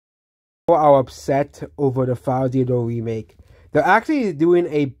Are upset over the Thousand Door remake. They're actually doing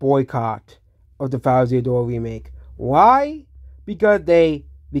a boycott of the Thousand Door remake. Why? Because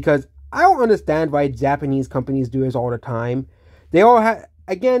I don't understand why Japanese companies do this all the time. They all have,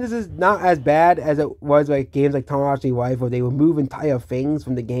 again, this is not as bad as it was like games like Tomodachi Life, where they remove entire things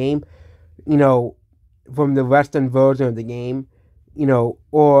from the game, from the Western version of the game,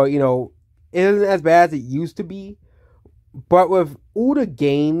 or it isn't as bad as it used to be. But with older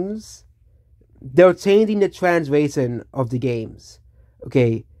games, they're changing the translation of the games.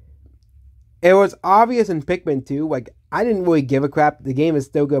 Okay. It was obvious in Pikmin 2. Like, I didn't really give a crap. The game is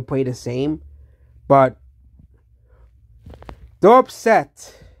still going to play the same. But they're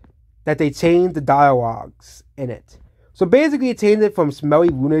upset that they changed the dialogues in it. So basically, it changed it from smelly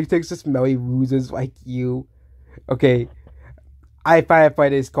lunatics to smelly losers like you. Okay. I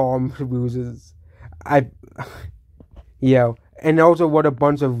firefighters call them losers. And also what a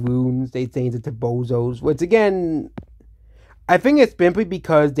bunch of runes, they changed it to bozos, which again, I think it's simply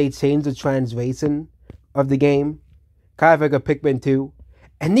because they changed the translation of the game, kind of like a Pikmin 2,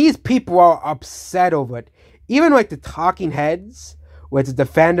 and these people are upset over it. Even like the talking heads, which is the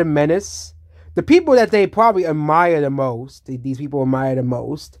fandom menace, the people that they probably admire the most, these people admire the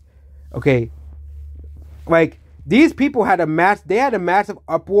most, okay, like, these people had a massive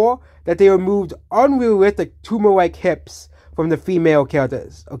uproar that they removed unrealistic tumor-like hips from the female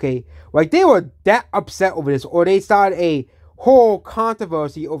characters, okay? Like, they were that upset over this, or they started a whole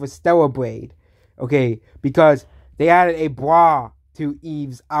controversy over Stellar Blade, okay? Because they added a bra to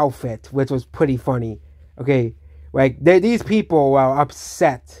Eve's outfit, which was pretty funny, okay? Like, these people were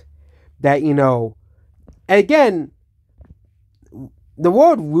upset that, and again, the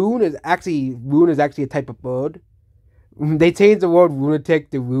word rune is actually a type of bird. They changed the word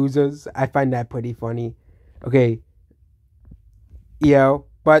lunatic to losers. I find that pretty funny, okay?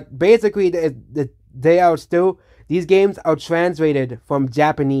 But basically, these games are translated from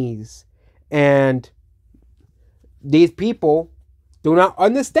Japanese, and these people do not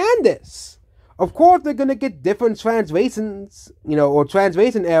understand this. Of course, they're gonna get different translations, or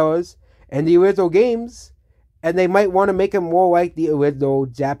translation errors in the original games, and they might want to make it more like the original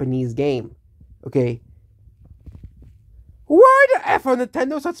Japanese game, okay? Why the F on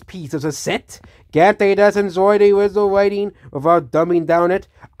Nintendo such pieces of shit? Can't they just enjoy the original writing without dumbing down it?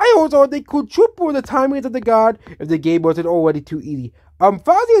 I also thought they could triple the timings of the god if the game wasn't already too easy.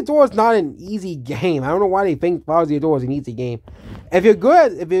 Thousand Door is not an easy game. I don't know why they think Thousand Door is an easy game. If you're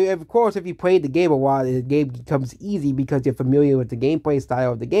good, if you played the game a while, the game becomes easy because you're familiar with the gameplay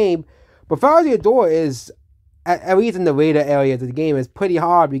style of the game. But Thousand Door is, at least in the later areas of the game, is pretty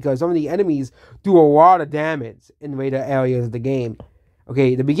hard because some of the enemies do a lot of damage in later areas of the game.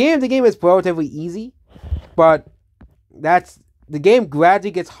 Okay, the beginning of the game is relatively easy, but the game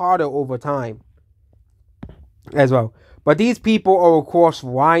gradually gets harder over time as well. But these people are, of course,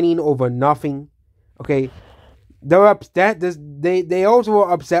 whining over nothing. Okay, they're upset. They also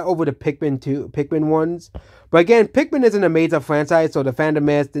were upset over the Pikmin ones. But again, Pikmin isn't a major franchise, so the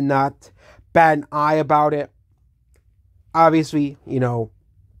fandom did not bat an eye about it. Obviously, they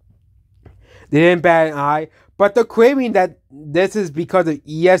didn't bat an eye, but they're claiming that this is because of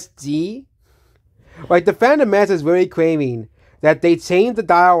ESG. Like, the fandom is really claiming that they changed the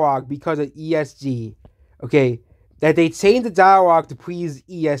dialogue because of ESG. Okay, that they changed the dialogue to please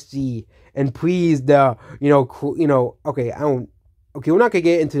ESG and please the, we're not gonna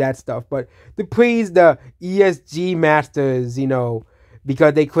get into that stuff, but to please the ESG masters,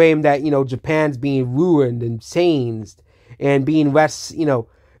 because they claim that, Japan's being ruined and changed. And being less,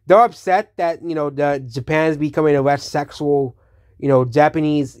 they're upset that, the Japan's becoming a less sexual,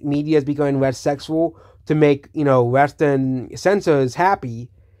 Japanese media is becoming less sexual to make, Western censors happy,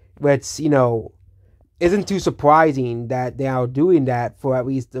 which, isn't too surprising that they are doing that for at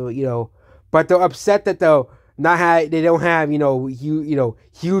least, but they're upset that they don't have,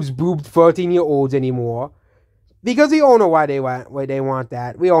 huge boobed 13-year-olds anymore. Because we all know why they want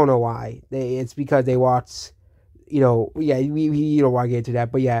that. We all know why. It's because they watch, we don't want to get into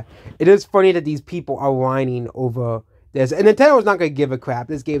that, but yeah, it is funny that these people are whining over this, and Nintendo's not gonna give a crap.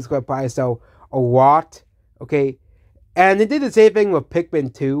 This game's gonna probably sell a lot, okay? And they did the same thing with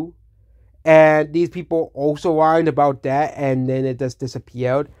Pikmin 2, and these people also whined about that, and then it just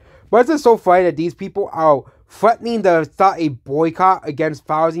disappeared. But it's just so funny that these people are threatening to start a boycott against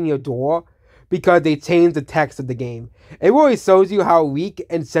Thousand Door because they changed the text of the game. It really shows you how weak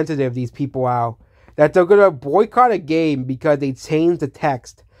and sensitive these people are. That they're gonna boycott a game because they changed the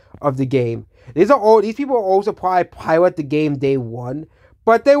text of the game. These people will also probably pilot the game day one,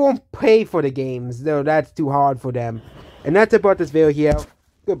 but they won't pay for the games. That's too hard for them. And that's about this video here.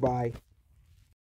 Goodbye.